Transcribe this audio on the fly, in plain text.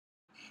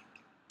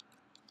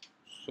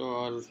So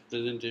our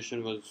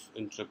presentation was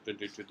interrupted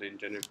due to the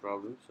internet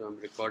problem. So I'm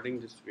recording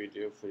this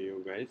video for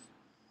you guys.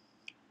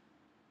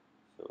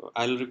 So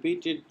I'll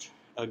repeat it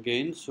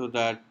again so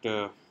that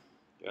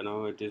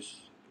it is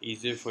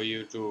easier for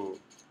you to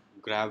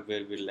grab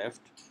where we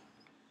left.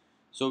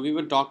 So we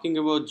were talking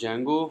about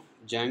Django.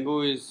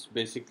 Django is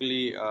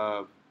basically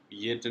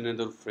yet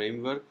another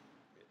framework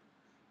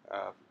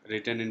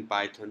written in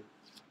Python,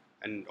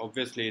 and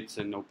obviously it's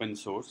an open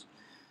source.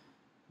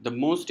 The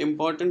most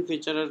important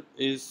feature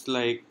is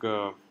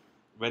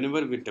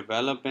whenever we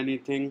develop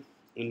anything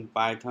in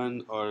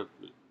Python or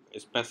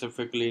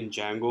specifically in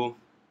Django,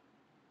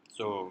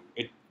 so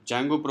it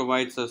Django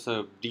provides us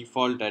a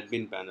default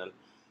admin panel.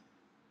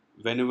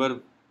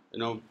 Whenever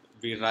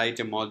we write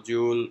a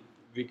module,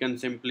 we can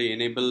simply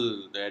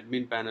enable the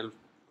admin panel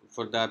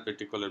for that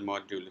particular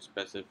module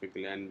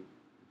specifically, and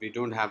we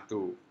don't have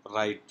to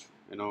write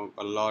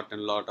a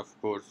lot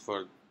of code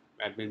for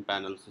admin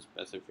panels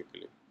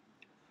specifically.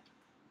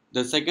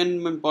 The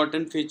second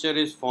important feature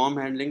is form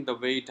handling. The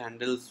way it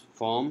handles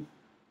form,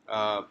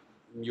 uh,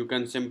 you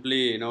can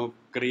simply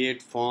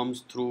create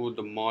forms through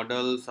the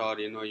models, or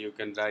you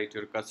can write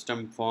your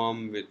custom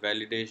form with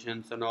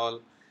validations and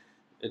all.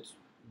 It's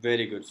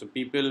very good. So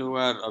people who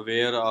are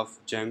aware of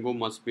Django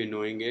must be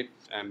knowing it.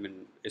 I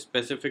mean,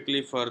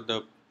 specifically for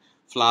the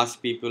Flask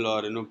people,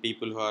 or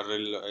people who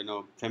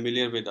are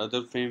familiar with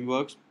other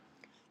frameworks,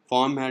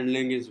 form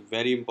handling is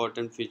very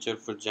important feature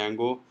for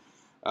Django.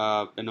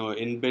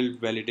 Inbuilt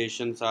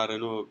validations are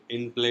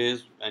in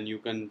place, and you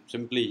can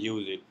simply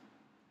use it.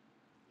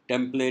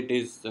 Template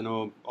is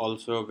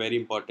also a very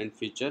important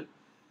feature.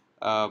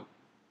 uh,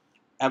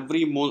 I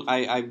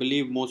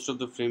believe most of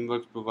the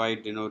frameworks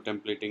provide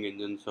templating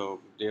engine, so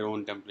their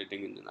own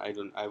templating engine.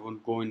 I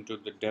won't go into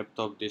the depth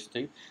of this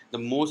thing. The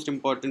most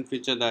important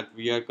feature that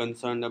we are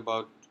concerned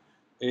about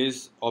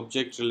is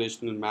object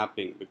relational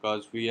mapping,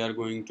 because we are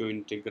going to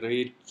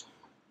integrate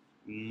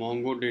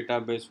Mongo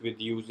database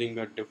with using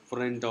a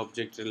different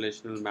object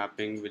relational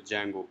mapping with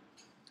Django.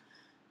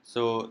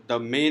 So the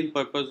main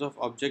purpose of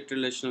object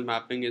relational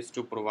mapping is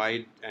to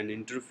provide an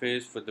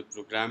interface for the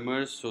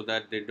programmers so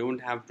that they don't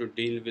have to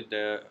deal with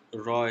the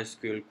raw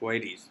SQL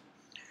queries,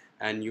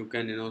 and you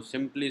can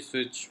simply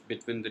switch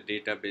between the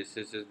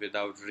databases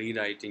without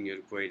rewriting your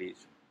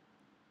queries.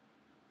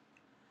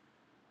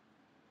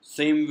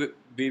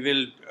 We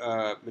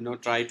will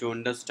try to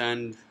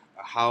understand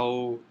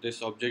how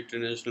this object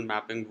relational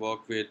mapping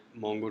work with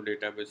Mongo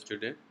database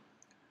today.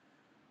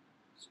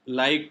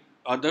 Like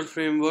other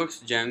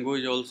frameworks, Django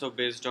is also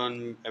based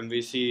on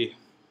MVC,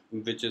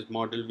 which is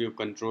Model View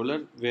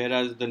Controller,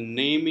 whereas the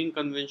naming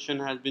convention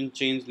has been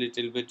changed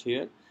little bit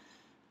here.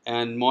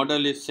 And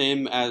model is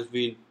same as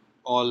we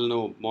all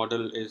know.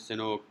 Model is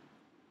where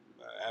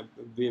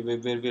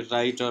we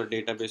write our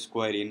database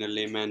query in a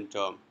layman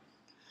term.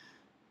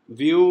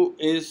 View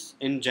is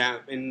in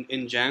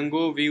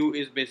Django. View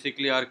is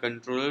basically our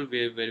controller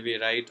where we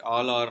write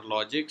all our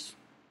logics,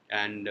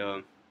 and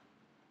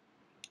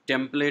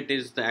template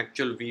is the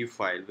actual view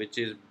file which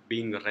is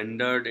being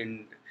rendered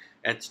in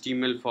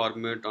HTML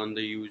format on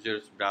the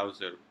user's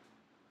browser.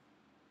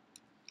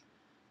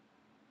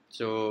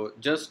 So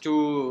just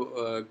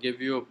to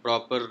give you a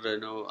proper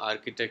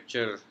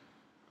architecture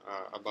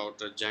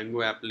about a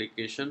Django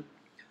application,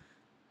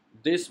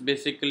 this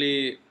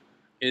basically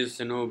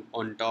is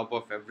on top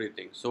of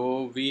everything.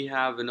 So we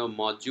have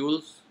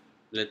modules.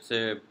 Let's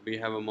say we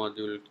have a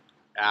module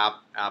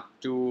app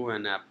 2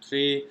 and app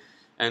 3,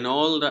 and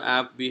all the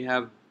app we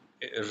have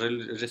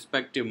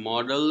respective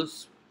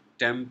models,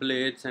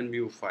 templates and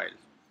view files,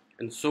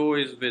 and so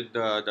is with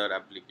the other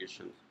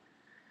applications.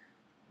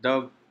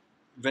 The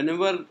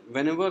whenever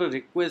a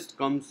request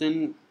comes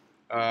in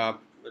uh,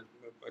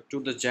 to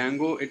the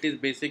Django, it is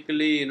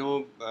basically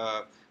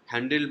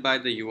handled by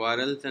the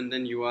URLs, and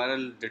then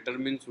URL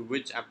determines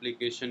which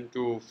application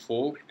to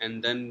fork,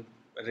 and then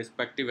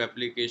respective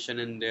application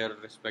and their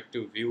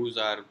respective views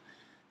are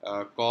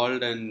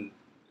called, and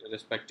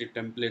respective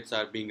templates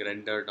are being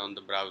rendered on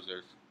the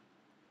browsers.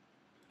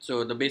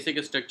 So the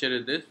basic structure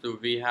is this. So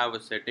we have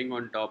a setting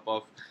on top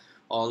of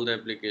all the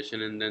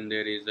application, and then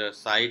there is a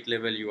site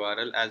level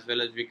URL, as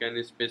well as we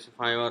can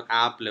specify our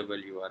app level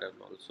URL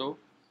also.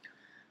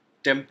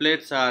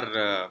 Templates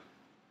are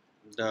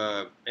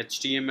the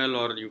HTML,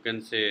 or you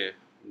can say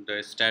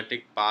the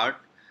static part,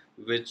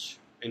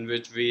 in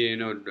which we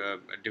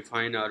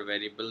define our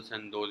variables,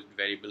 and those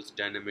variables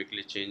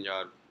dynamically change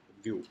our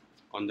view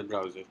on the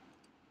browser.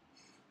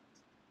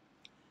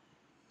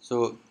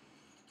 So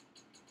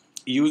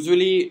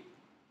usually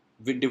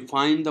we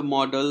define the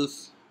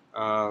models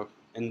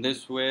in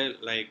this way.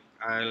 Like,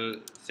 I'll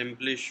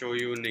simply show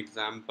you an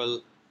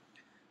example,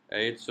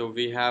 right? So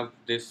we have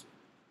this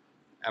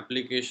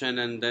application,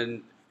 and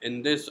then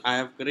in this I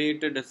have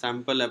created a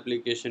sample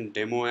application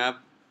demo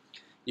app.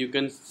 You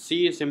can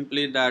see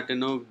simply that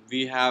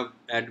we have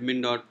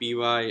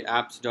admin.py,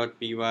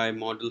 apps.py,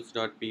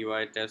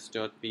 models.py,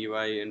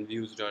 test.py and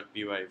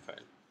views.py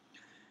file.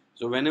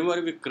 So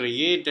whenever we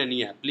create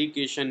any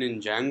application in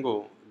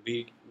Django,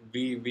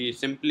 we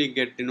simply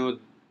get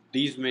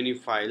these many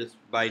files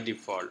by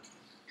default.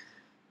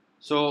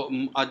 So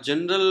a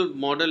general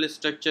model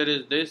structure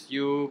is this.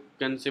 You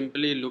can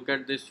simply look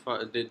at this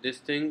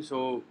thing.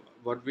 So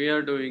what we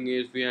are doing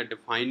is we are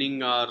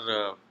defining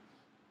our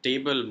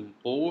table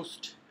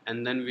post,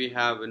 and then we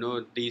have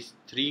these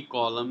three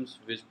columns,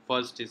 which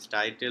first is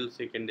title,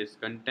 second is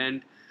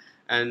content,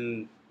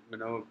 and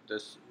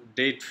this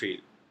date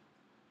field.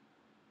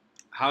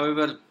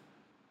 However,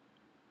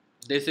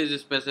 this is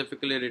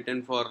specifically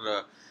written for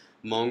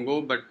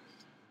Mongo, but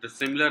the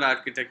similar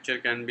architecture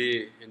can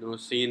be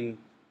seen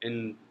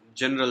in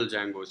general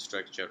Django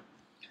structure.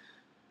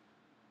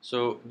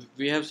 So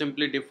we have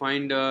simply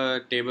defined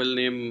a table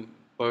name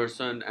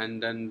person,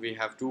 and then we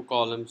have two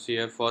columns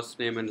here, first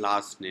name and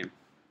last name.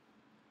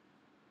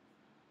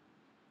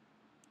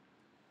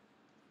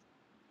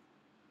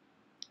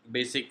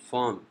 Basic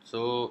form.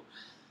 So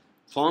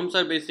forms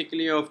are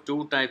basically of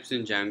two types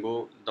in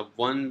Django. The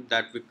one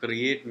that we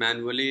create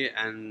manually,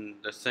 and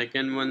the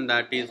second one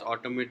that is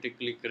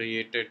automatically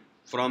created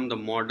from the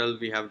model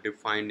we have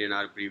defined in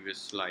our previous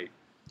slide.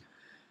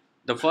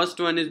 The first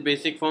one is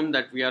basic form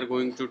that we are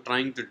going to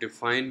trying to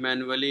define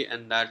manually,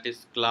 and that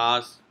is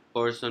class,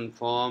 person,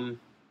 form,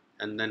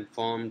 and then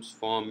forms,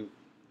 form,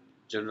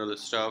 general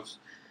stuffs.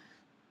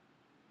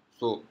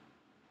 So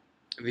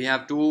we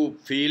have two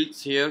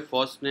fields here,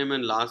 first name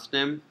and last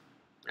name,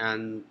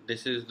 and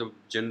this is the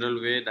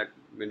general way that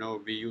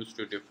we used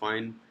to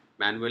define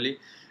manually.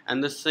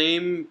 And the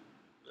same,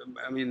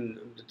 I mean,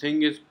 the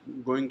thing is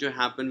going to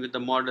happen with the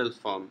model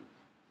form,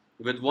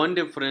 with one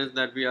difference,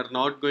 that we are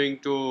not going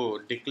to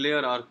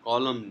declare our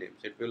column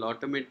names. It will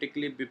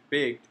automatically be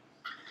picked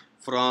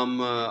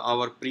from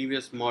our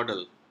previous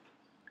model,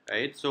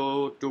 right?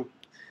 So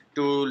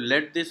to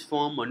let this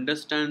form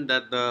understand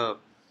that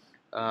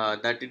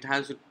that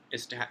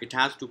it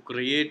has to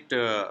create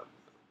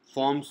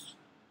forms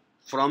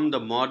from the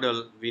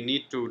model, we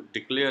need to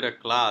declare a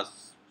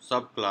class,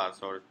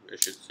 subclass, or I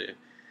should say,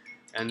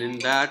 and in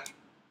that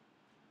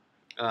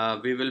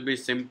we will be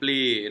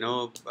simply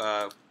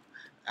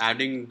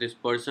adding this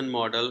person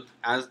model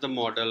as the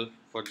model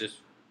for this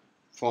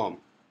form.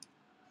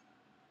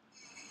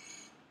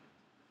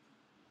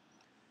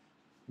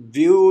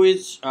 View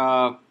is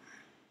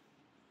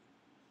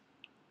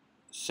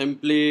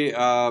simply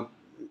a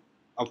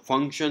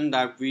function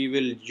that we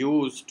will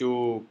use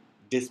to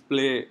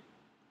display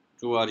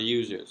to our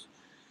users.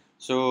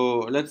 So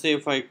let's say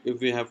if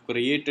we have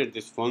created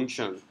this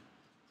function,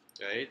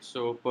 right?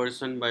 So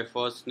person by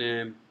first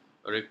name,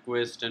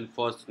 request, and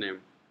first name.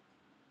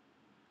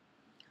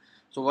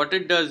 So what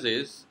it does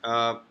is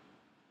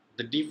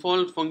the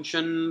default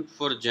function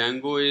for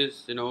Django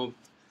is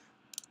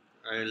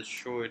I'll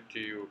show it to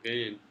you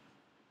again.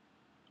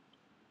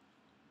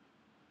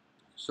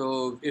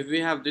 So if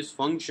we have this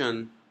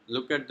function,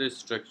 look at this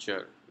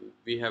structure.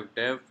 We have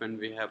def, and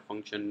we have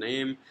function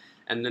name,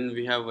 and then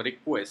we have a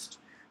request.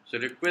 So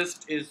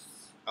request is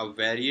a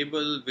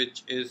variable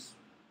which is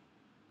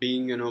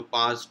being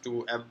passed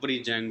to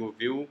every Django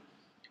view.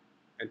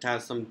 It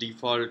has some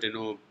default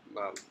uh,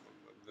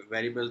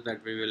 variables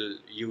that we will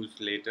use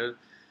later,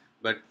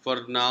 but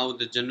for now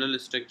the general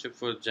structure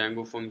for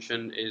Django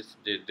function is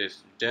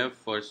this def,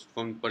 first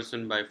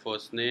person by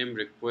first name,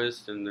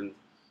 request, and then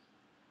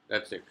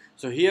that's it.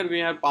 So here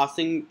we are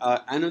passing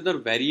another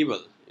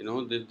variable,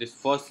 this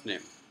first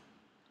name.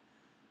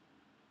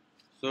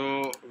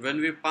 So when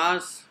we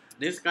pass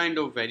this kind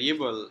of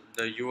variable,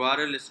 the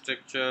URL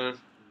structure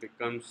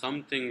becomes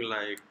something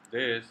like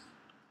this.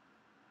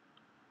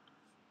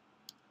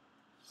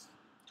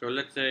 So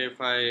let's say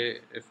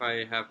if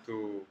I have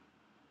to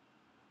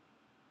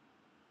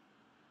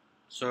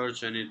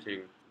search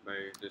anything by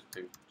this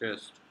thing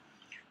test.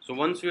 So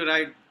once we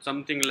write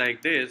something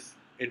like this,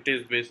 it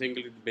is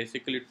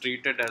basically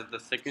treated as the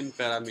second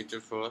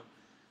parameter for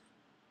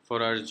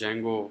our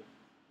Django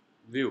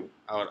view,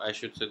 or I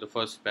should say the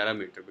first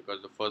parameter,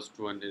 because the first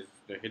one is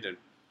the hidden.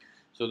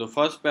 So the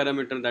first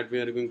parameter that we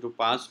are going to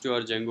pass to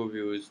our Django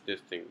view is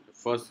this thing, the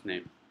first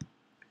name.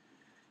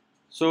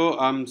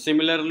 So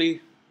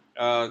similarly,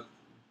 uh,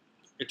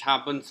 it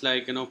happens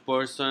like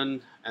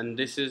person, and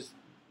this is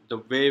the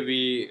way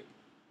we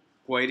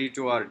query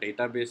to our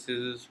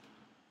databases.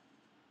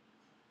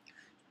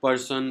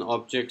 Person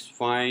objects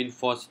find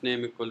first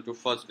name equal to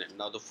first name.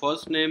 Now the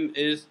first name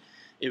is,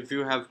 if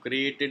you have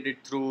created it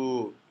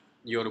through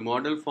your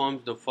model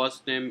forms, the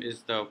first name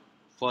is the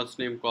first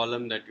name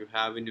column that you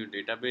have in your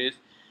database,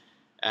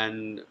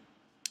 and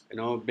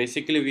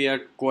basically we are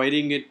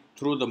querying it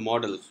through the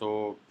model,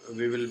 so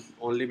we will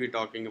only be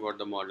talking about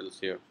the models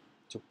here.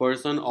 So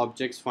person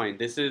objects find,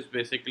 this is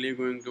basically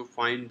going to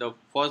find the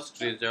first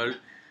result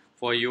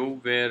for you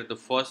where the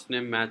first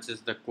name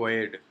matches the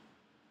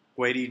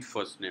queried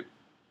first name.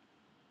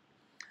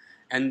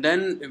 And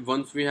then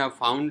once we have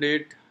found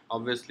it,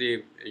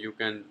 obviously you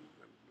can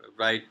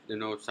write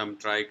some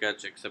try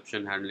catch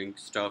exception handling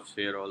stuffs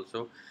here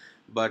also,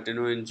 but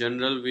in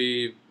general,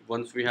 we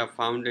once we have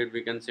found it,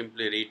 we can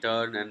simply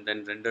return and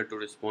then render to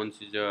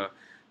response is a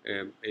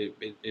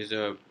it is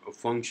a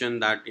function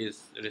that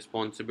is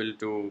responsible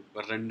to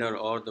render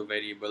all the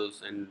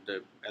variables and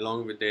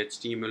along with the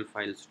HTML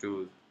files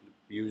to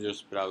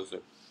user's browser.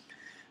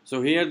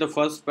 So here the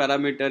first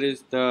parameter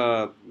is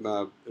the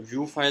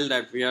view file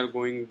that we are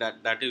going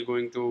that is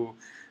going to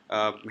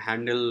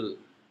handle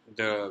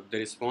the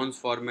response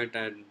format,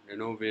 and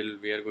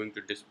we are going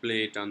to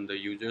display it on the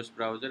user's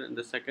browser. And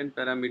the second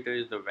parameter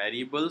is the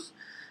variables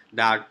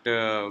that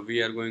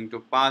we are going to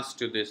pass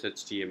to this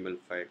HTML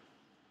file.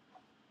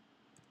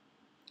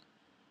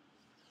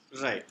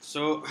 Right.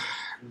 So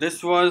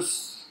this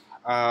was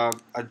a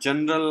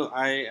general.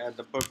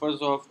 The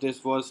purpose of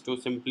this was to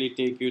simply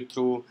take you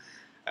through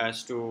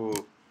as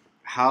to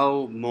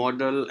how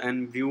model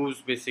and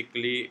views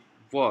basically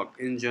work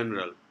in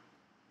general,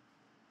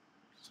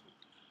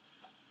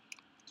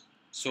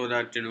 so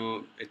that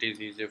it is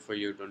easier for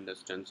you to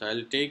understand. So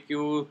I'll take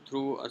you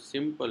through a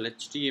simple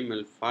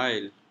HTML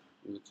file,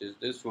 which is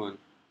this one.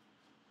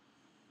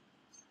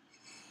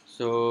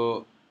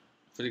 So,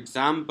 for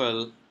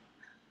example,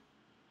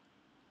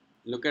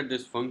 look at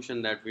this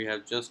function that we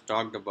have just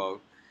talked about,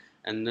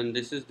 and then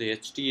this is the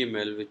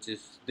HTML, which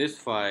is this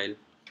file,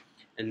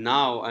 and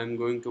now I'm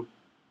going to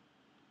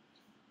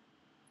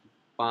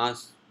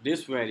pass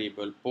this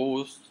variable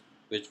post,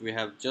 which we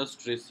have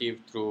just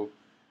received through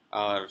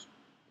our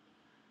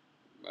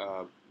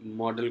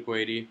model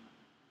query,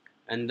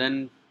 and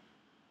then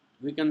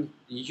we can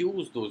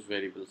use those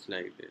variables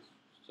like this.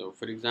 So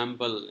for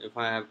example, if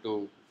I have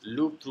to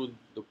loop through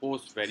the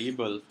post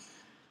variables,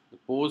 the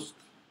post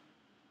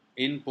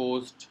in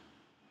post,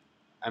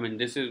 I mean,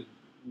 this is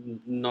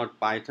not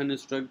Python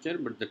structure,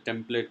 but the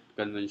template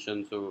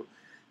convention. So,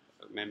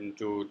 I mean,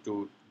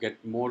 to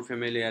get more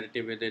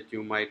familiarity with it,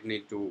 you might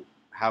need to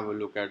have a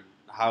look at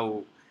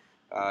how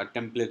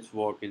templates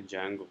work in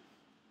Django.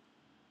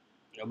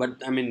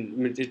 But I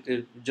mean,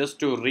 just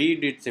to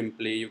read it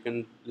simply, you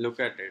can look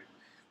at it.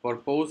 For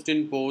post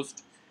in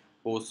post,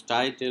 post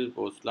title,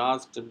 post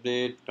last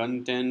update,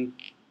 content,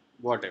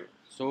 whatever.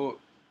 So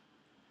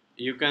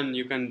you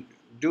can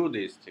do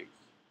these things.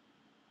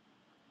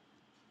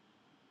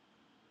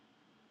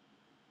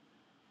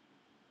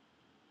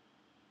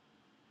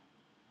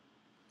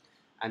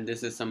 And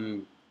this is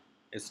some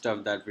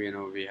stuff that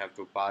we have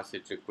to pass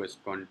it request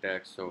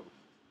context, so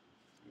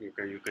you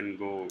can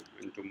go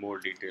into more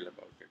detail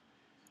about it.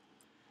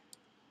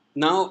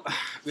 Now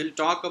we'll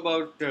talk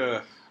about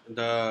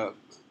the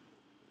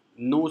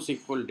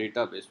NoSQL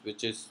database,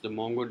 which is the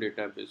Mongo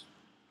database,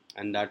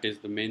 and that is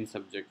the main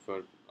subject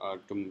for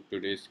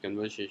today's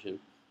conversation.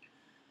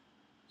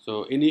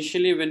 So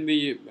initially, when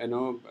we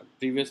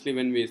previously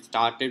when we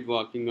started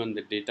working on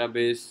the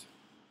database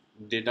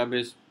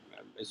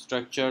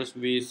structures,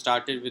 we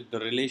started with the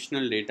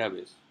relational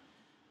database.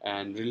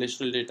 And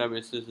relational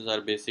databases are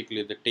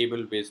basically the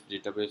table based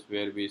database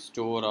where we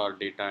store our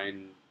data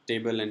in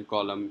table and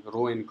column,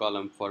 row and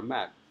column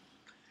format.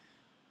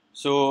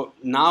 So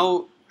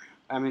now,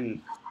 I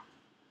mean,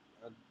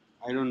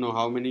 I don't know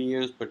how many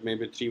years, but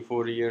maybe 3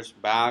 4 years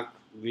back,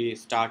 we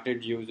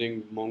started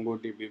using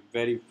MongoDB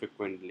very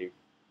frequently,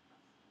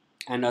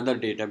 and other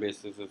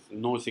databases,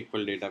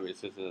 NoSQL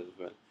databases as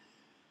well.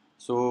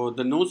 So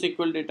the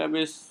NoSQL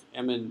database,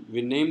 I mean,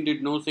 we named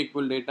it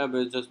NoSQL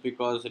database just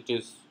because it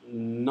is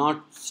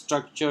not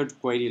structured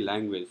query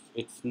language.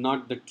 It's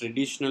not the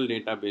traditional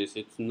database.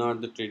 It's not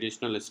the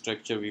traditional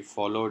structure we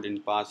followed in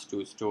past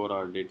to store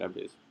our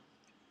database.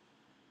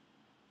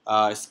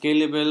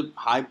 Scalable,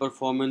 high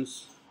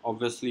performance,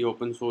 obviously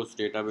open source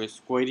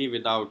database, query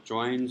without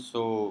joins.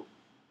 So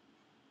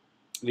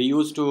we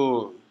used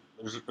to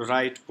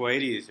write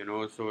queries,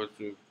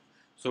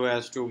 so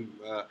as to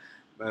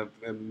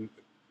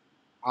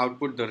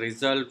output the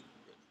result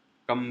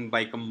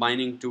by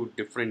combining two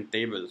different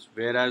tables.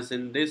 Whereas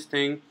in this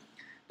thing,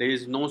 there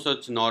is no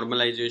such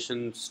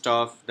normalization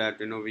stuff that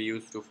we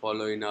used to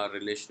follow in our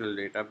relational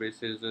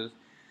databases.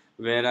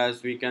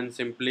 Whereas we can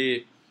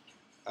simply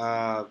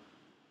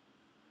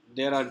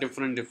there are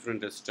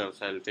different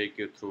stuffs. I'll take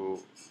you through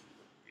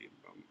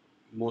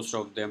most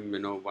of them,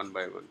 one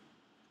by one.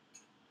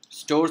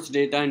 Stores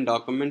data in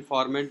document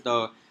format.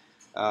 The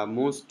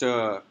most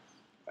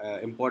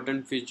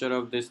important feature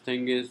of this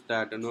thing is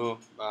that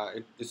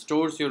it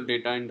stores your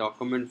data in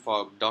document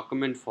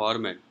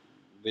format,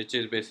 which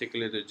is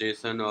basically the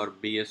JSON or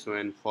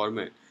BSON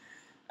format,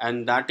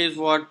 and that is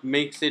what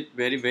makes it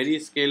very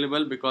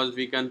scalable, because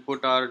we can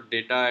put our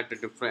data at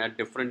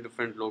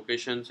different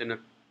locations in a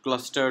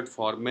clustered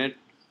format,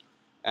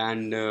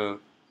 and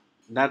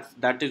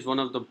that is one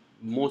of the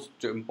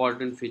most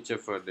important feature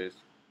for this.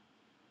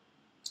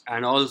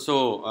 And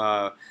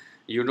also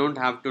you don't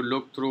have to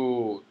look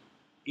through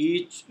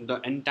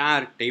the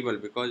entire table,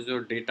 because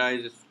your data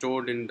is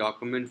stored in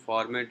document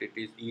format. It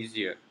is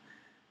easier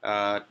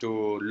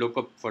to look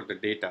up for the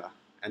data,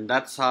 and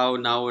that's how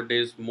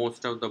nowadays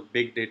most of the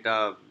big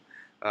data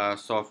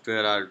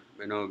software are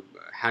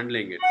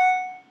handling it.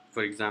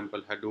 For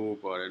example,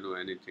 Hadoop or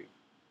anything.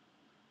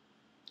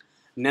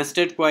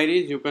 Nested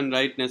queries, you can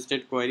write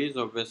nested queries,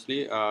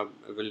 obviously. I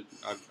will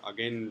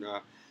again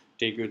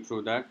take you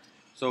through that.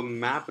 So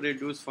map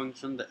reduce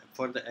function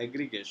for the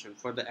aggregation.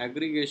 For the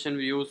aggregation,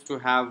 we used to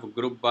have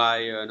group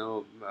by,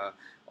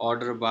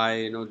 order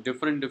by,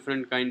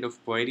 different kind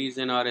of queries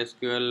in our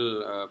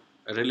SQL,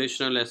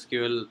 relational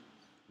SQL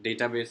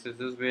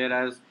databases.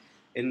 Whereas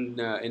in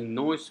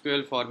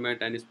NoSQL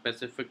format, and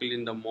specifically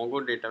in the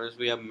Mongo database,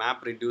 we have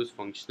map reduce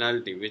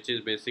functionality, which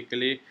is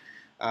basically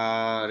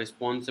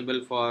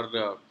responsible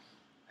for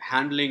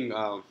handling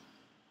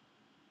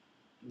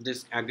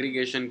this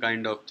aggregation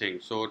kind of thing.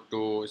 So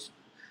to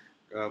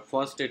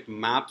first it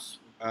maps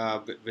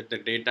with the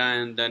data,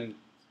 and then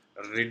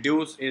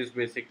reduce is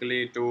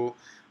basically to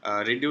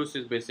reduce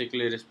is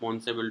basically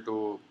responsible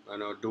to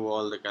do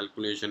all the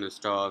calculation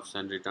stuffs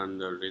and return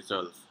the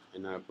results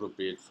in an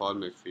appropriate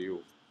format for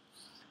you.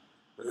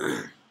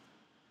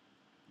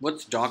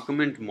 What's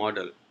document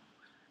model?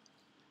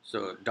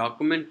 So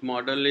document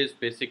model is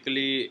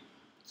basically,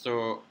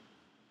 so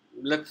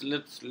let's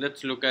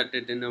look at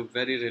it in a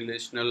very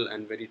relational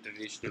and very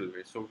traditional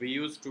way. So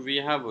we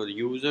have a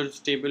users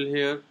table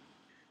here,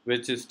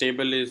 which is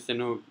table is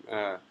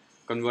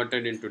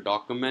converted into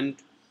document,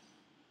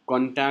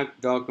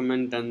 contact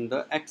document, and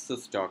the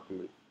access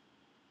document.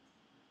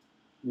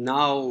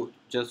 Now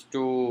just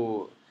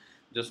to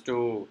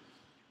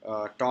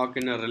talk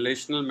in a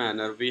relational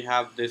manner, we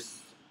have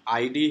this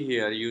ID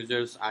here,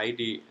 users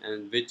ID,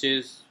 and which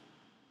is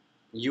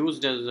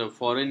used as a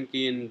foreign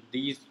key in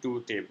these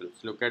two tables.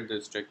 Look at the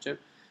structure.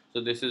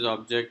 So this is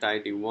object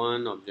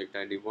ID1, object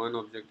ID1.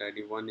 Object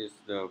ID1 is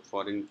the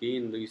foreign key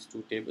in these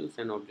two tables,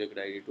 and object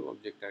ID2,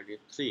 object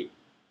ID3.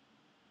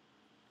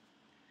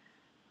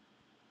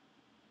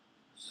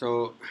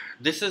 So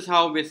this is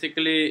how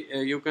basically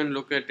you can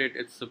look at it.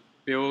 It's a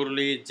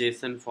purely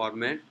JSON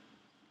format,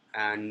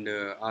 and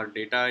our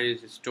data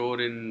is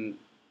stored in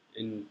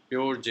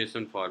pure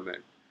JSON format,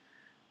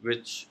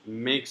 which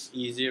makes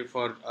easier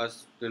for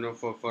us,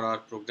 for our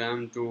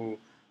program to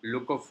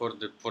look up for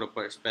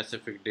a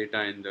specific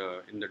data in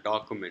the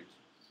document.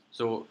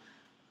 So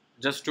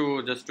just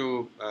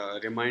to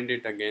remind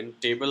it again,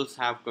 tables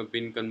have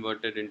been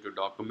converted into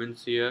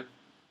documents here.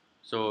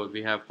 So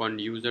we have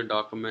user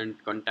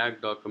document,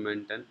 contact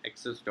document, and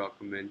access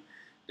document.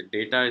 The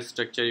data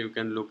structure, you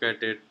can look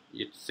at it.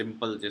 It's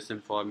simple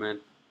JSON format,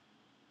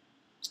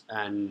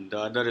 and the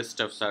other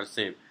stuffs are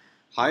same.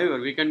 However,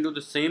 we can do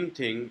the same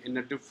thing in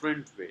a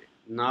different way.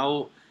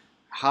 Now,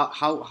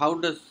 how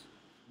does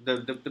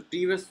the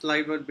previous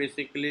slide was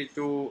basically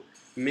to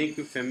make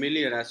you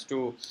familiar as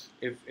to,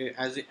 if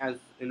as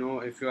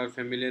if you are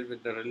familiar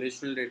with the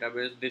relational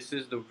database, this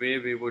is the way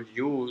we would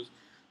use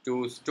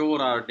to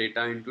store our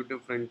data into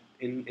different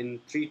in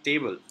three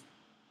tables.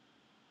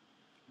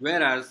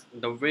 Whereas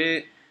the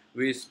way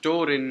we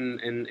store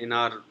in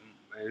our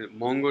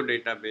Mongo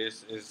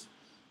database is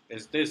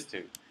this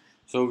thing.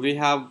 So we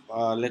have,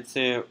 let's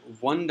say,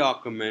 one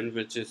document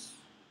which is,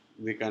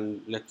 we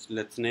can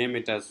let's name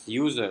it as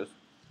users,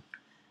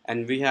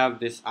 and we have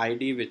this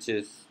ID which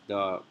is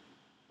the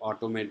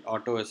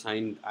auto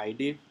assigned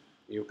ID.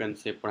 You can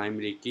say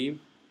primary key,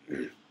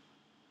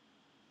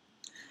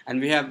 and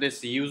we have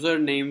this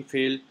username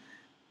field,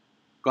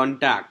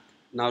 contact.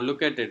 Now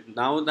look at it.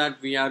 Now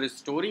that we are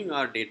storing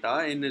our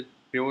data in a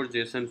pure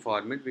JSON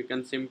format, we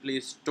can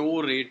simply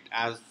store it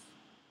as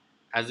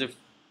if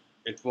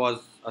it was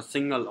a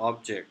single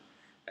object,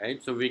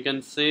 right? So we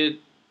can say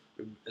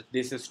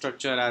this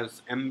structure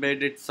as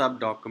embedded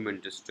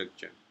subdocument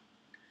structure.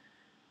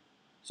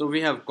 So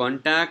we have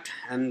contact,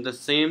 and the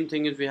same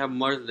thing is we have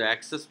merged the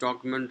access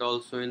document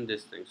also in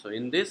this thing. So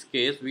in this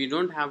case, we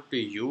don't have to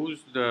use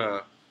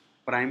the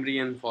primary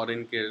and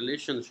foreign key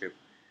relationship,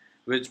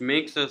 which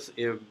makes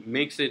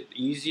it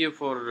easier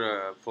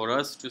for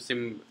us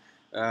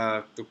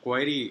to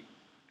query.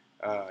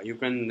 You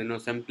can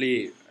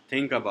simply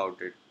think about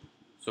it.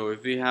 So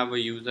if we have a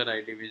user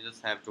ID, we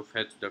just have to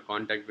fetch the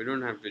contact. We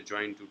don't have to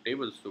join two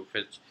tables to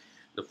fetch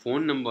the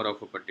phone number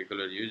of a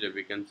particular user.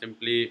 We can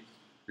simply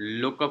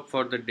look up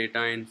for the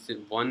data in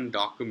one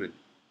document.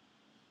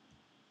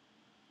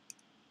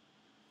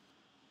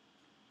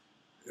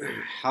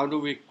 How do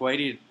we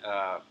query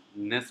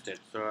nested?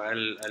 So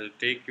I'll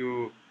take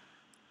you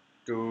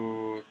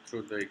to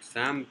through the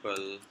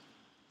example.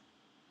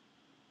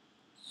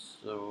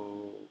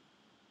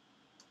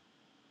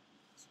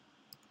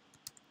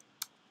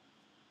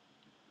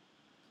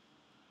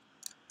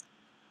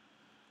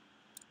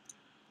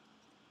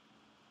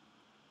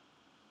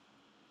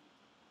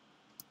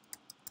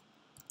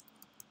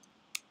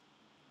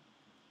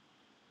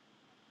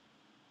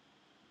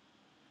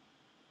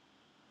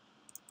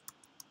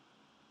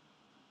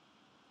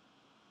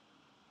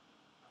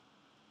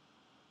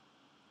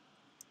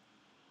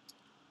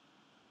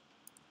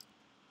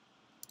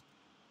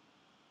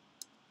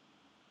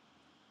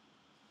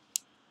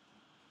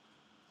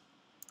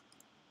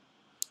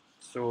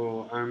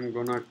 So I'm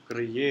gonna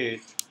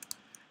create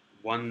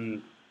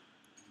one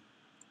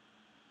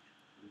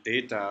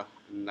data,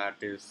 and that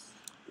is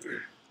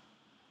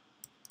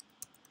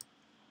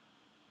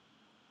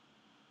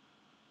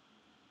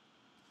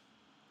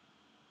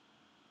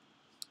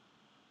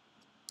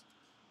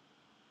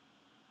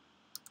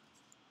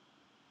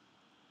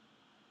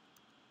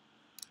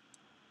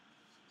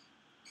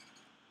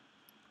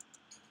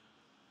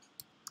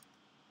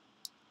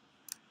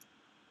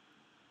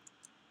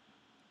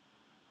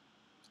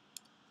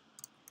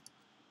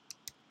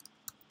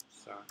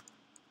start.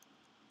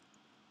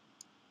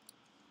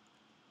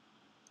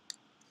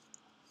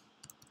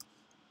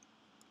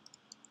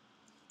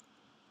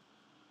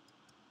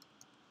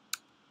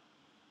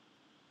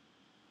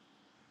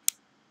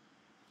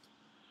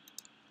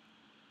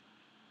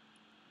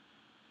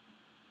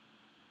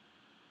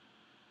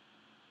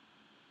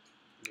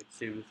 It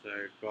seems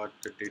I got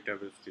the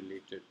database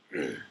deleted.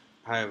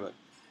 However,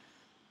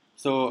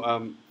 so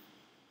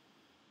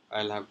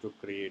I'll have to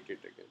create it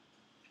again.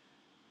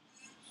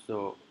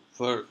 So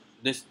for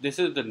this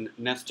is the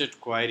nested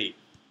query.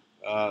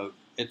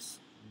 It's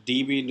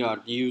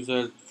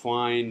db.user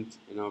find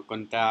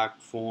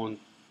contact phone.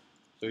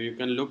 So you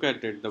can look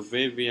at it the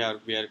way we are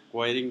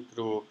querying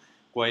to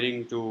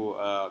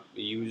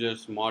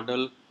users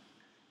model,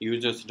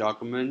 users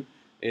document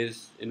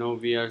is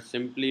we are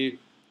simply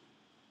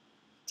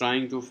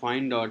trying to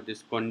find out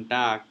this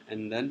contact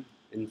and then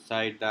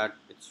inside that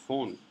it's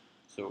phone.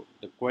 So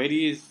the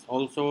query is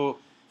also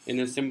in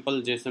a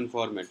simple JSON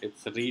format.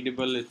 It's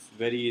readable. It's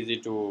very easy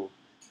to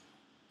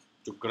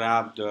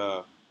grab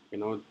the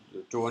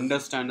to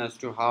understand as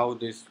to how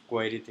this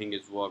query thing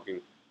is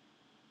working.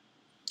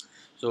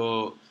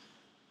 So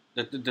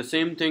the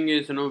same thing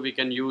is we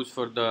can use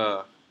for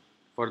the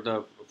for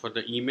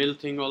the email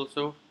thing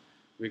also.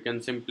 We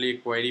can simply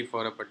query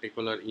for a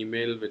particular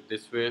email with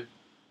this way,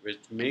 which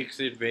makes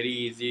it very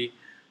easy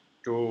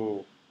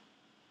to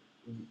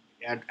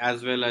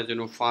as well as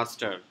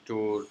faster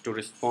to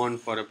respond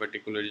for a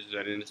particular user,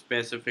 and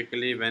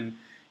specifically when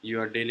you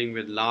are dealing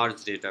with large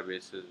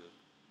databases.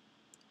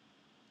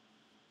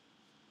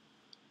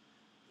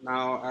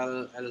 Now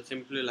I'll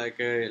simply like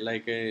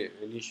I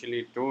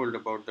initially told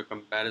about the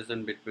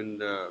comparison between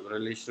the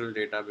relational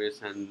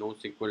database and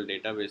NoSQL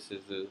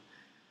databases.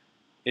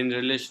 In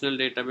relational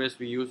database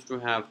we used to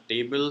have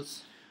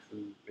tables.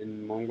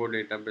 In Mongo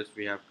database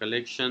we have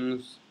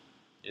collections.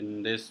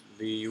 In this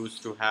we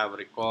used to have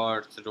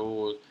records,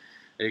 rows.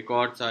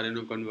 Records are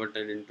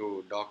converted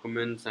into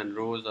documents and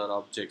rows are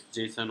objects,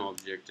 JSON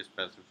object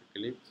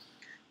specifically.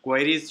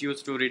 Queries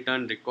used to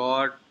return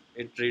record,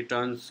 it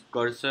returns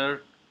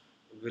cursor.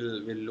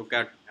 We'll look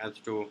at as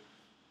to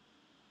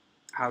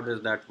how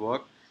does that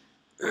work.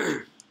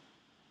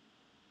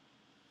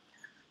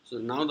 So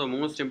now the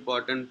most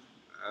important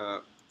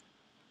uh,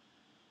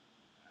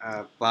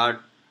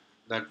 part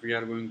that we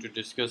are going to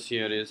discuss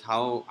here is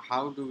how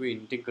do we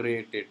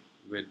integrate it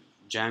with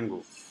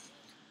Django.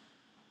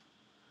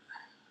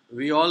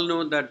 We all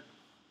know that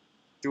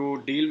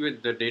to deal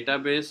with the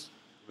database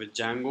with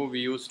Django we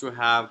used to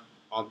have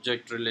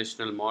object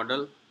relational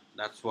model.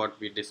 That's what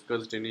we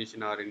discussed in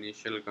our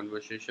initial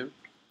conversation,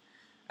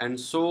 and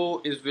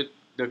so is with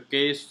the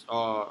case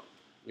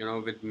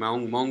with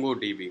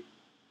MongoDB.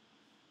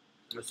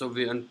 So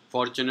we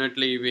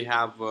unfortunately we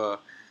have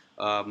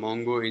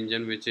Mongo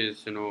engine, which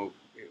is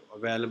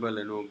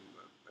available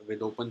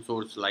with open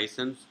source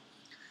license,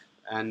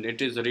 and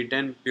it is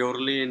written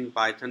purely in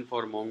Python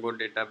for Mongo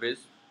database.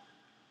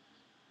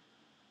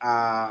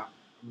 uh,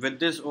 with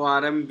this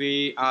ORM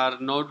we are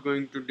not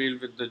going to deal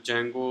with the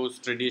Django's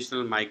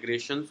traditional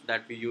migrations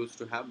that we used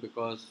to have,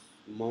 because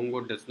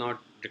Mongo does not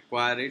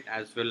require it,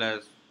 as well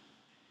as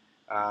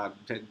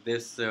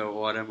this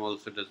ORM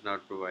also does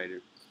not provide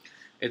it.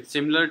 It's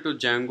similar to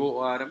Django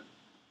ORM.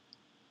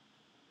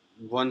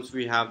 Once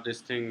we have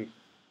this thing,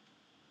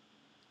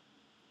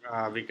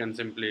 we can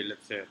simply,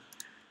 let's say,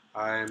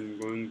 I am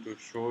going to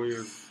show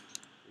you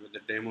with the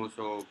demo.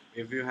 So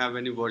if you have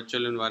any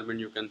virtual environment,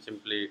 you can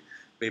simply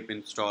pip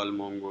install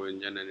Mongo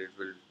engine and it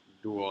will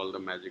do all the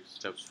magic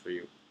steps for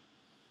you.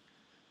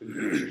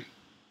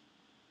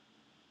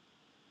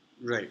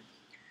 Right.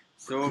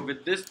 So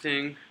with this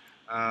thing,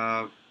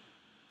 uh,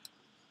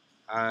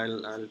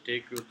 I'll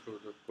take you through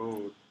the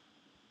code.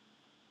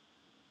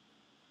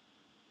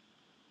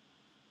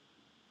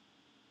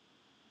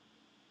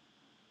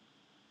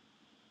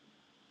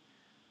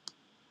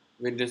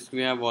 With this,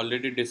 we have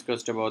already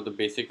discussed about the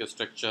basic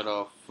structure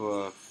of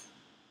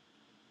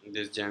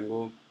this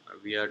Django.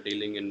 We are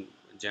dealing in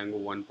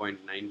Django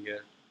 1.9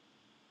 here.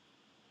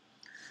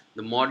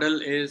 The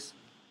model is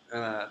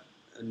uh,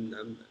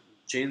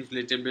 changed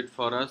little bit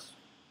for us.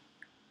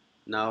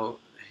 Now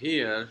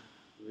here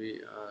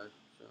we are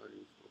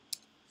sorry.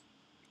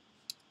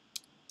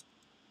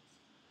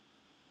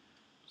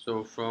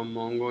 So from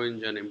Mongo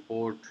engine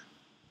import,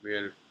 we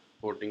are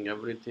importing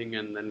everything,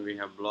 and then we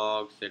have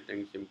blog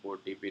settings,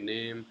 import DB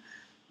name.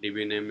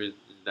 DB name is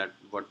that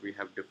what we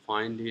have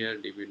defined here.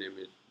 DB name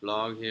is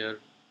blog here.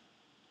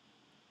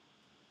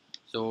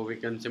 So we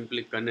can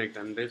simply connect,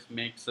 and this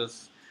makes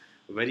us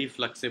very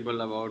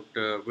flexible about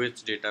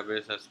which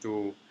database has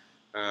to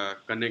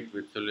connect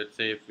with. So let's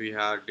say if we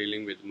are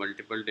dealing with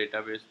multiple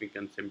database, we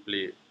can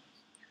simply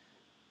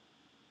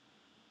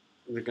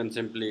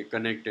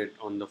connect it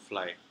on the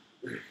fly.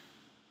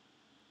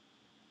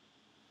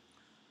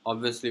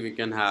 Obviously we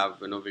can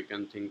have we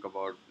can think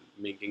about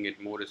making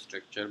it more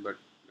structured, but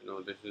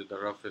this is the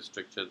rough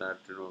structure that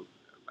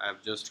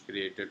I've just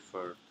created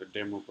for the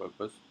demo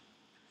purpose.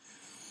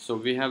 So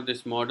we have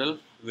this model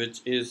which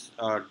is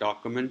a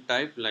document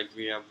type, like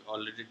we have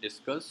already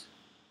discussed.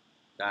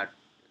 that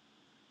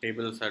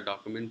tables are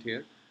document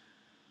here.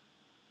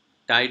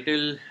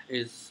 Title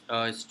is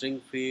a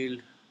string field.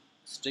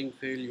 String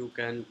field, you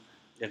can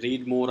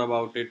read more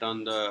about it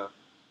on the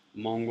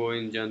Mongo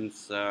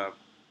Engine's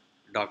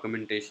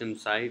documentation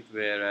site,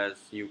 whereas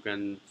you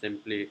can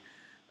simply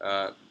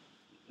uh,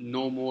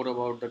 know more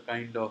about the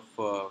kind of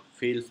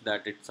fields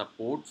that it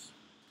supports.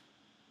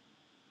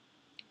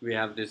 We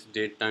have this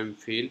datetime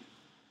field.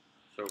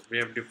 So we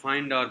have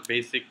defined our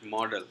basic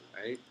model,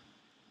 right?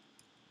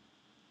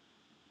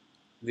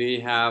 We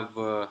have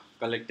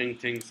collecting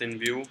things in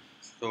view.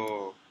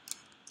 So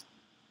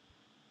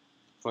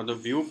for the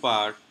view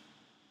part,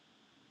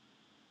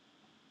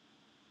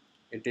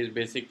 it is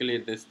basically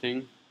this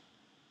thing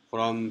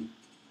from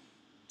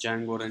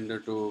Django render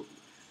to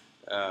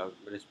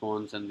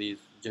response and these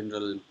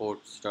general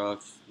import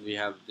stuffs. We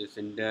have this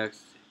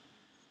index.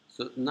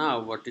 So now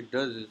what it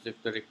does is,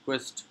 if the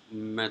request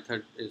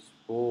method is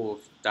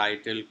post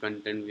title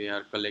content, we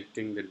are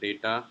collecting the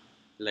data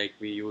like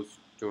we used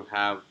to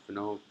have,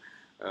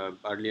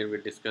 earlier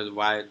we discussed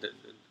why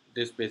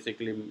this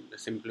basically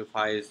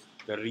simplifies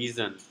the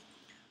reason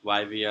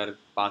why we are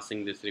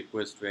passing this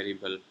request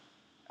variable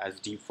as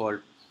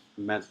default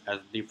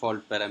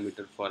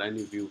parameter for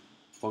any view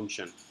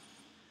function.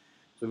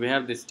 So we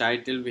have this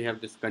title, we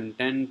have this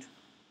content.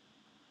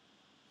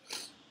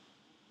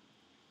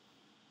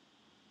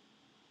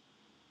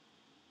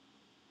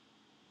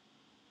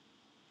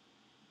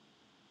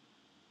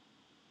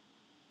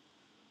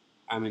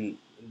 I mean,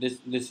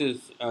 this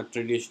is a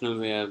traditional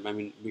way. I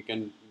mean, we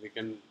can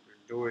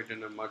do it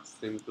in a much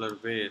simpler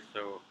way.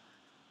 So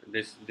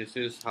this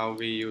is how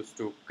we used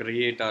to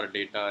create our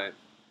data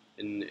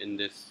in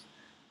this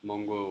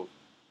Mongo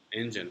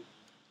engine,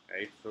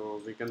 right?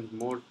 So we can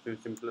more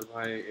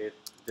simplify it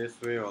this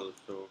way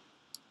also.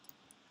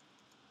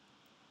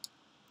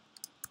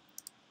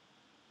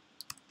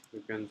 We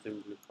can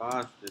simply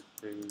pass this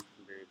thing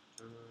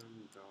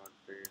return dot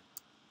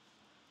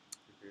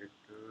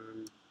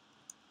return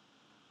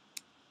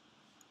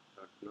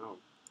dot now.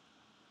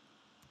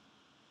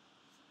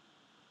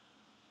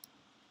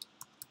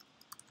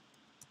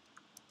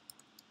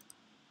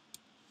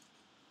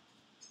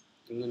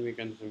 And then we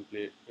can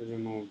simply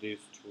remove these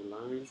two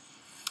lines,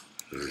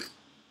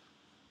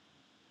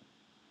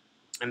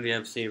 and we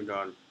have saved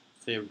our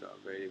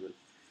variable.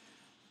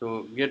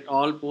 So get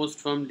all post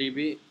from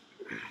DB.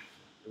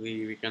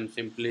 We can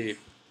simply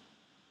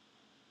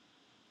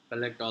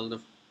collect all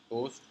the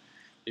posts.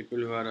 People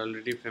who are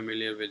already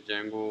familiar with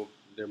Django,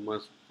 they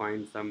must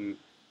find some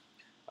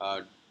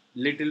uh,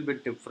 little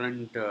bit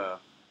different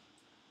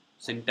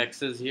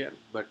syntaxes here.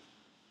 But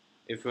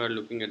if you are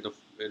looking at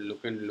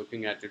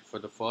it for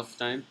the first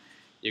time,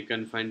 you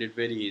can find it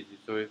very easy.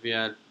 So if we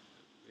are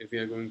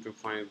going to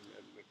find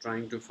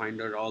trying to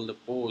find out all the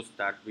posts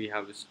that we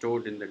have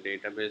stored in the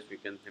database, we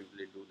can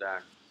simply do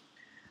that.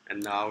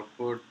 And the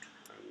output,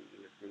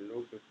 let me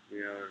look if we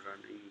are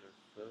running the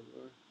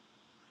server.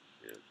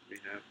 Yes, we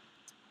have.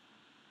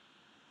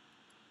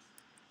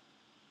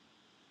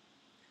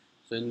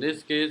 So in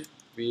this case,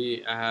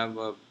 we have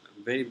a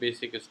very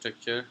basic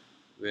structure,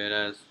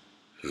 whereas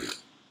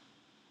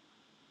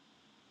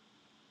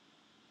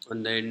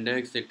on the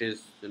index it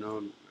is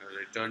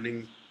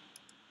returning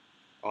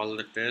all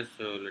the tests.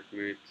 So let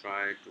me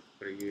try to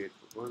create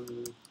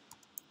one.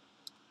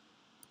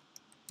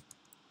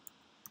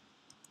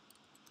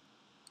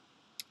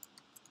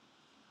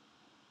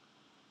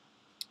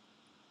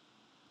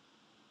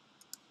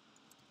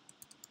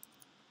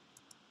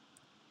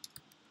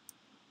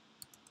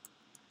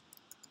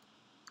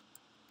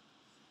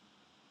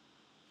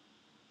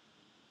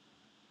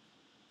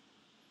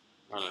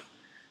 Alright.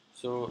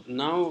 So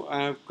now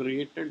I have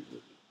created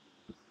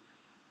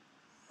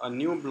a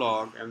new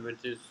block, and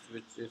which is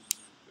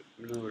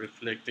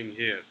reflecting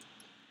here.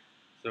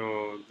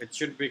 So it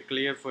should be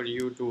clear for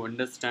you to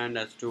understand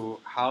as to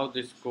how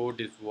this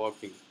code is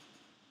working.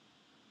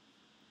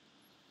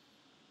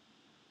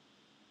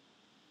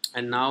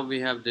 And now we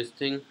have this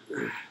thing,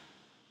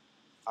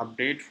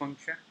 update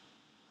function.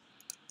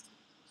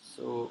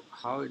 So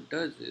how it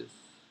does is,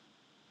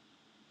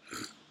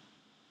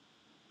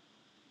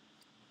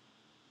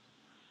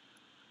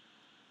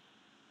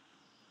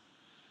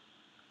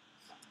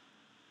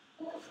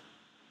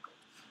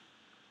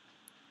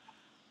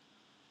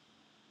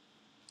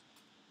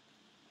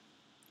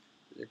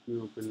 let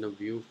me open the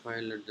view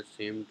file at the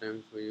same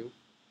time for you.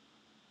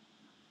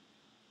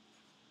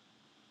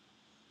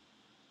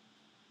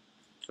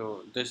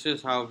 So this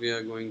is how we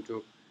are going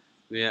to,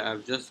 we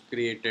have just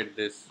created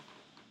this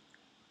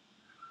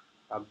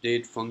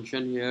update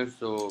function here.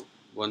 So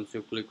once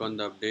you click on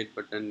the update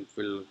button, it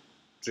will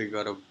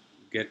trigger a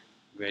get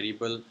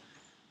variable.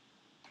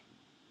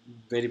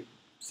 Very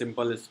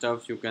simple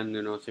stuff. You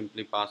can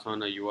simply pass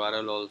on a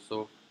URL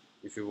also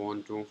if you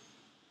want to.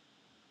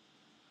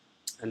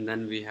 And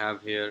then we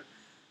have here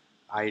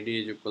id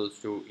is equals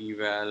to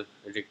eval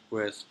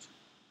request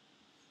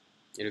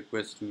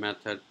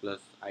method plus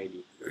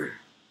id.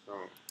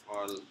 So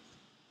all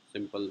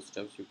simple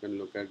stuff. You can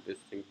look at this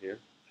thing here,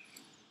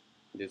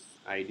 this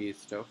id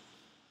stuff.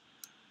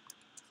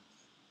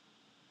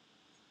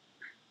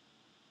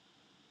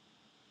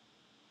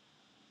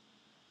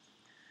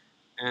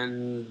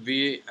 and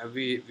we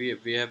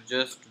have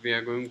just we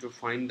are going to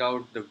find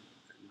out the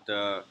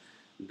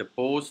the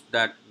post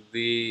that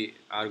we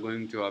are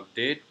going to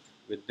update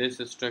with this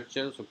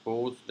structure. So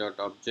post dot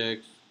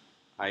objects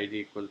id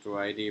equal to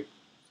id,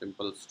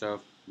 simple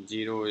stuff.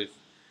 Zero is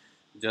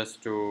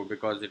just to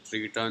because it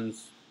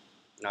returns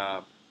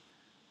uh,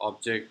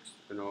 objects,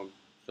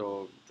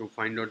 so to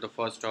find out the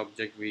first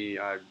object we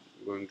are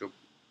going to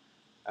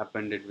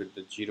append it with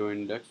the zero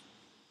index.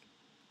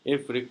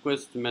 If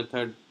request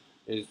method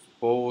is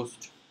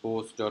post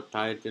dot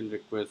title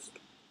request.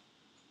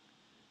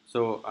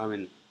 So I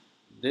mean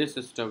this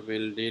stuff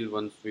will deal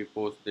once we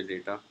post the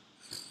data.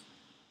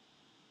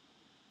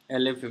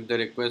 Elif, if the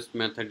request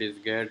method is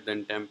get,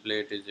 then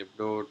template is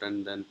upload,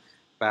 and then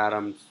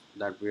params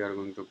that we are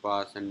going to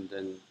pass, and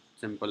then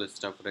simple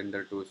stuff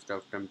render to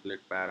stuff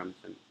template params,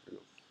 and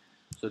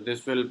so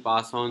this will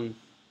pass on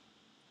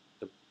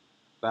the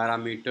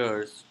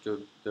parameters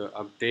to the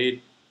update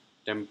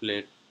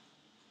template,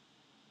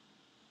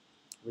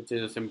 which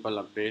is a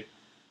simple update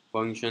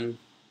function,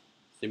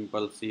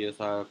 simple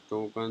CSR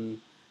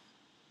token,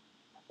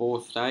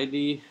 post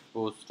ID,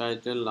 post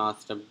title,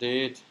 last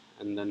update,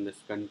 and then this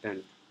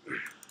content.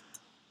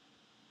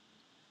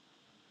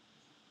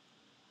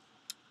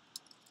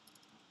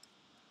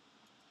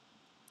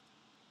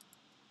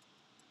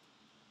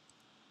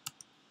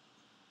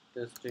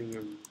 Testing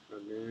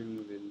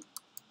again with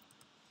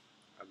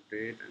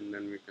update, and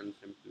then we can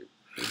simply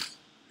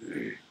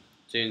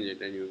change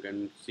it, and you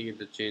can see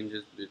the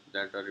changes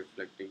that are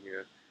reflecting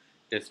here.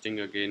 Testing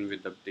again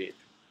with update.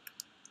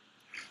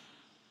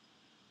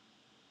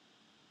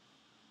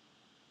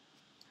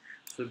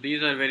 So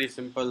these are very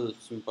simple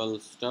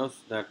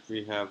stuff that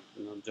we have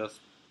just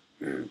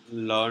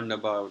learned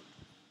about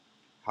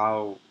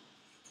how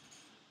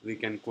we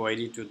can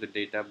query to the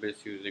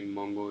database using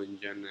Mongo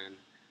engine, and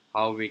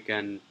how we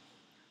can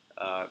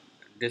uh,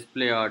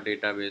 display our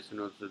database.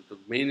 So the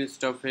main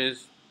stuff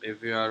is,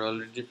 if you are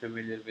already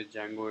familiar with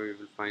Django, you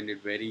will find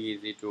it very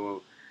easy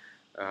to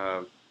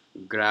uh,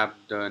 grab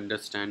the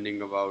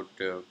understanding about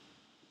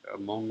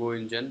Mongo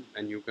engine,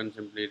 and you can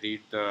simply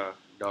read the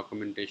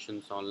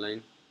documentations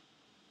online.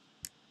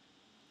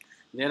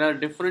 There are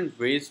different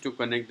ways to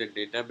connect the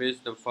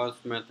database. The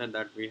first method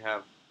that we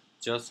have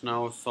just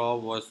now saw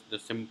was the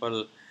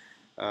simple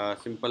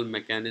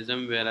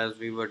mechanism, whereas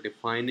we were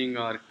defining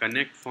our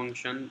connect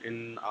function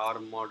in our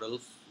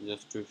models.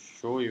 Just to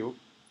show you,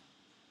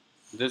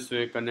 this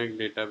way connect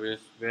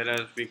database,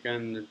 whereas we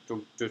can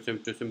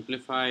to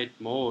simplify it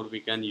more,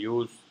 we can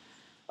use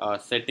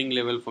setting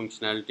level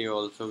functionality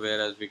also,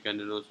 whereas we can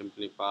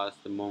simply pass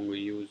the Mongo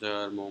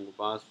user, Mongo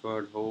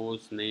password,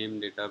 host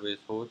name, database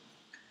host,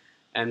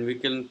 and we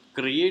can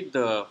create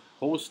the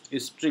host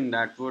string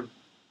that would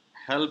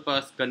help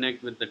us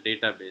connect with the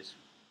database.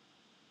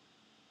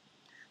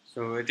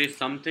 So it is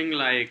something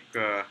like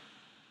I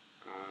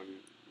don't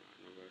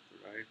know where to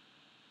write.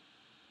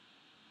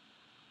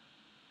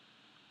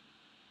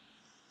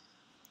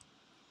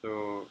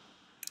 So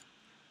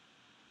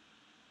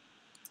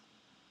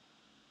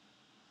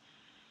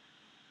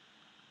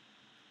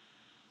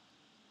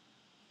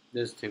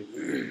this thing,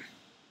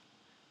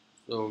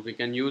 so we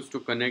can use to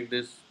connect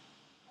this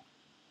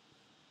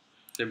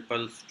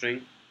simple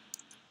string.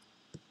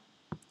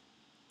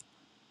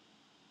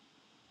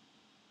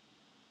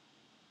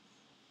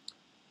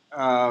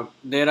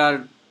 There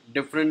are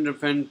different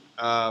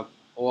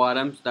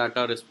ORMs that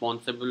are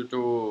responsible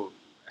to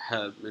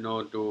help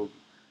to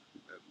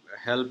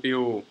help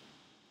you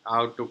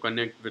how to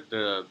connect with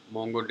the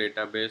Mongo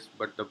database,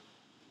 but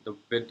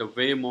with the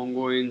way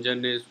Mongo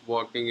engine is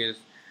working is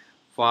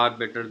far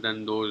better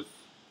than those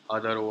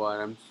other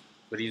ORMs.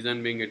 The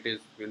reason being, it is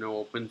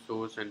open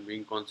source and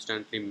being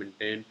constantly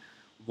maintained.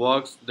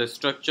 Works, the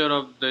structure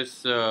of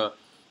this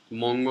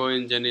Mongo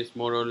engine is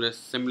more or less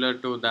similar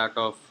to that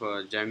of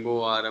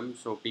Django ORM.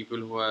 So people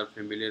who are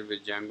familiar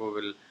with Django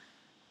will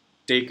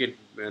take it,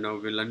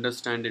 will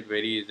understand it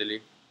very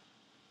easily.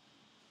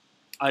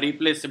 A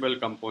replaceable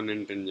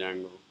component in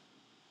Django.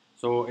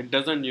 So it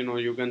doesn't,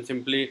 you can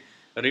simply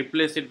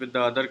replace it with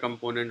the other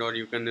component, or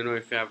you can,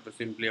 if you have to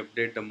simply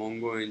update the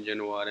Mongo engine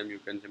ORM, you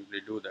can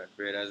simply do that.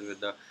 Whereas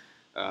with the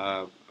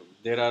uh,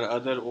 there are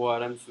other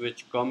ORMs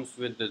which comes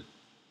with the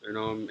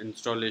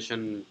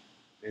installation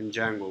in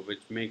Django,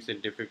 which makes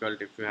it difficult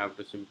if you have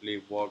to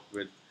simply work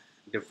with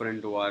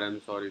different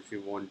ORMs, or if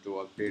you want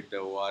to update the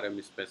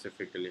ORM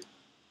specifically.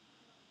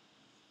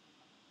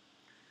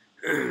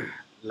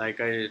 Like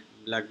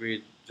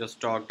we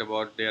just talked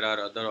about, there are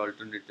other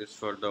alternatives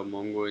for the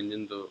Mongo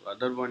engine. The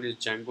other one is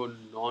Django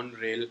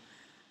non-rail,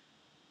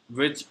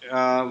 which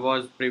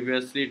was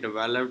previously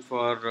developed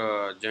for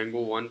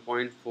Django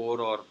 1.4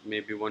 or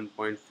maybe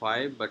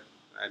 1.5, but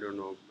I don't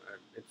know.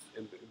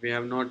 We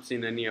have not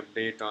seen any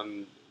update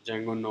on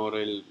Django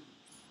no-rail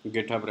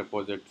GitHub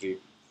repository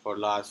for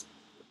last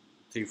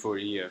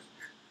 3-4 years.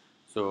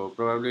 So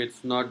probably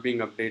it's not being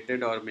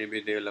updated, or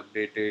maybe they'll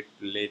update it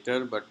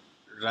later. But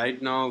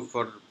right now,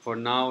 for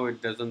now,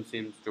 it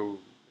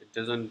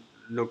doesn't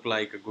look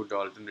like a good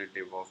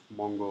alternative of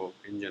Mongo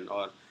engine,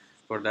 or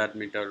for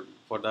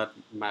that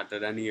matter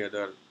any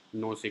other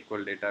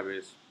NoSQL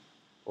database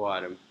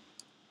ORM.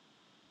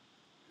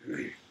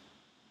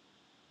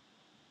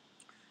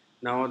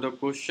 Now the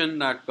question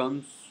that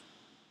comes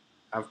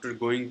after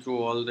going through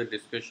all the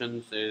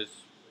discussions is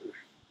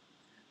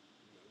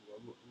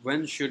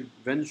when should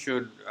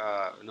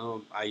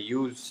I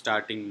use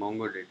starting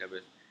Mongo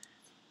database.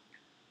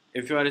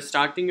 If you are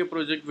starting a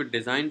project with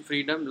design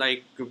freedom,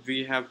 like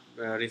we have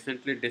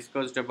recently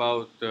discussed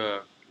about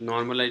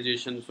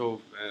normalization,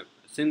 so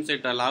since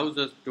it allows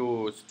us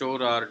to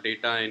store our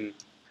data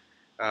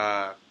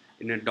uh,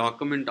 in a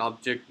document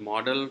object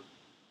model,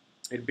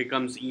 it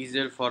becomes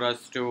easier for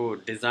us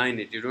to design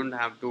it. You don't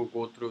have to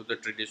go through the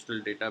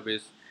traditional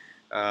database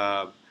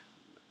uh,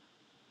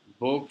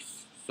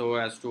 books so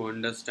as to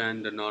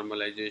understand the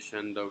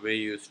normalization, the way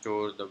you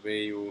store, the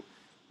way you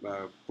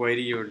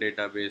query your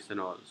database and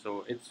all.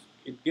 So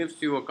it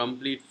gives you a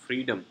complete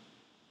freedom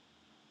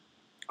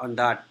on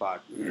that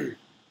part.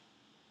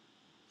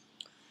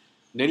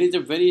 There is a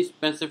very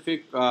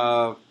specific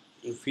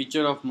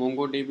feature of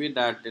MongoDB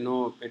that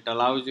it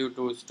allows you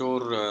to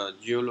store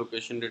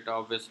geolocation data.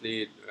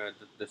 Obviously,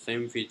 the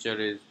same feature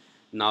is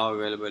now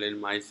available in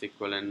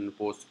MySQL and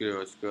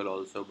PostgreSQL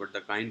also. But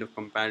the kind of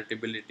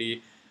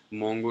compatibility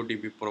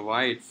MongoDB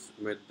provides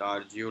with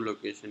our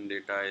geolocation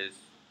data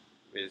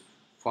is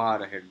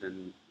far ahead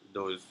than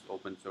those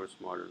open source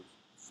models.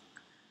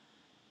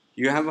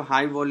 You have a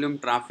high volume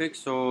traffic,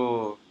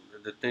 so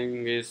the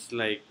thing is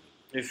like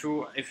if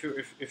your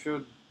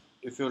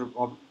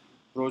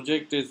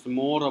project is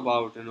more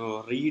about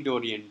read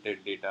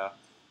oriented data,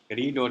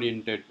 read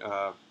oriented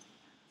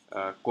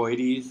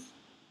queries,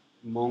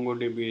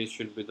 MongoDB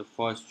should be the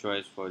first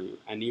choice for you.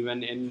 And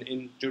even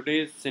in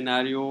today's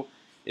scenario,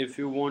 if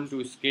you want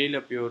to scale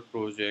up your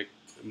project,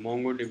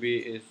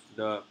 MongoDB is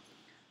the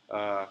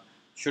uh,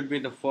 should be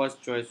the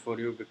first choice for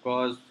you,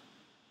 because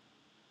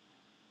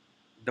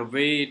the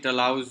way it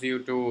allows you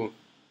to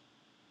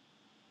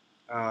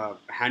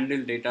handle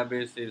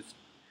database is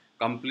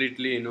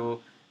completely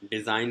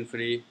design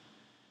free.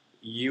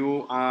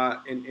 You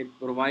are and it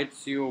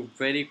provides you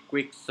very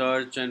quick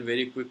search and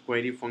very quick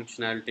query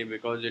functionality,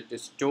 because it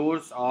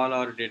stores all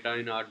our data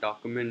in our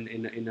document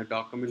in a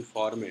document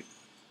format.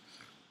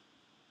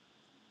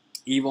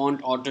 You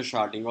want auto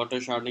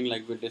sharding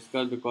like we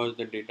discussed, because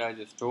the data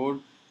is stored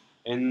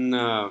in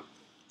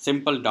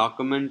simple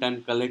document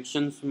and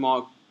collections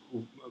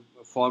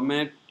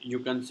format. You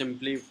can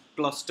simply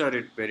cluster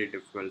it very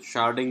difficult.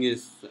 Sharding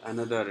is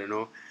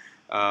another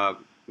uh,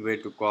 way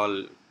to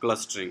call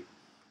clustering.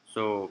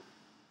 So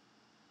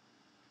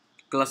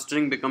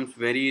clustering becomes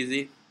very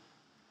easy.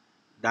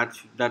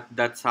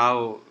 That's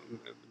how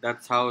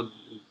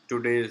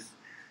today's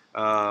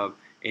uh,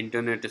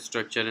 internet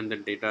structure and the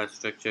data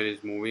structure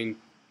is moving.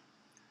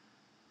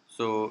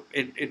 So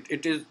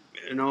it is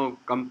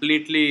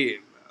completely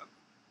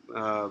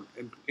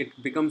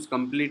it becomes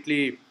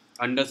completely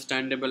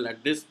understandable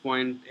at this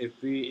point.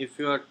 If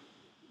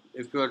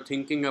you are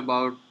thinking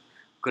about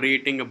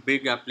creating a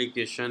big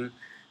application,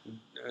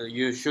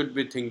 you should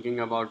be thinking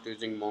about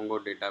using Mongo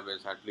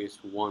database at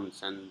least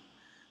once, and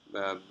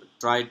uh,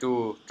 try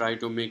to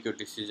make your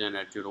decision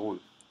at your own.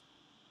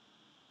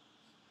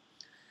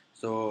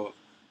 So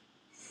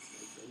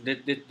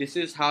this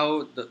is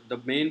how the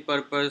main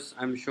purpose.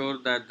 I'm sure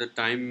that the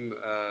time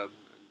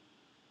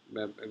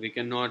we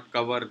cannot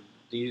cover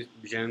these.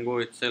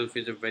 Django itself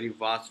is a very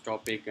vast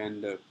topic,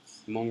 and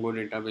Mongo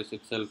database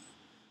itself,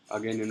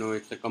 again,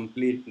 it's a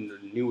complete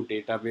new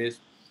database.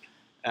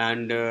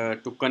 And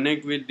to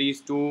connect with these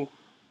two,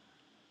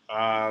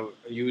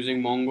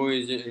 using Mongo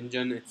is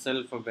engine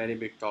itself a very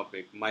big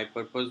topic. My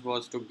purpose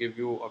was to give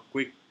you a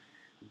quick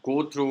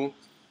go through,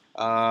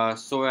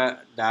 so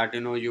that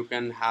you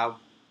can have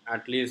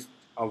at least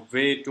a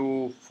way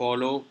to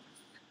follow.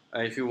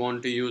 If you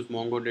want to use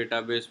Mongo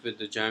database with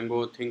the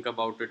Django, think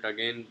about it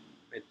again.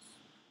 It's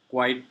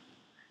quite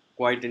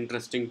quite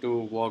interesting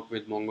to work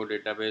with Mongo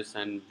database,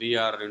 and we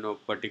are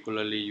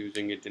particularly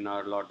using it in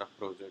our lot of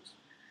projects.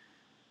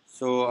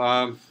 So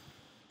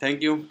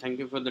thank you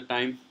for the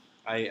time.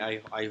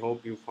 I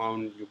hope you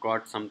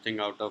got something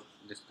out of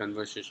this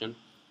conversation.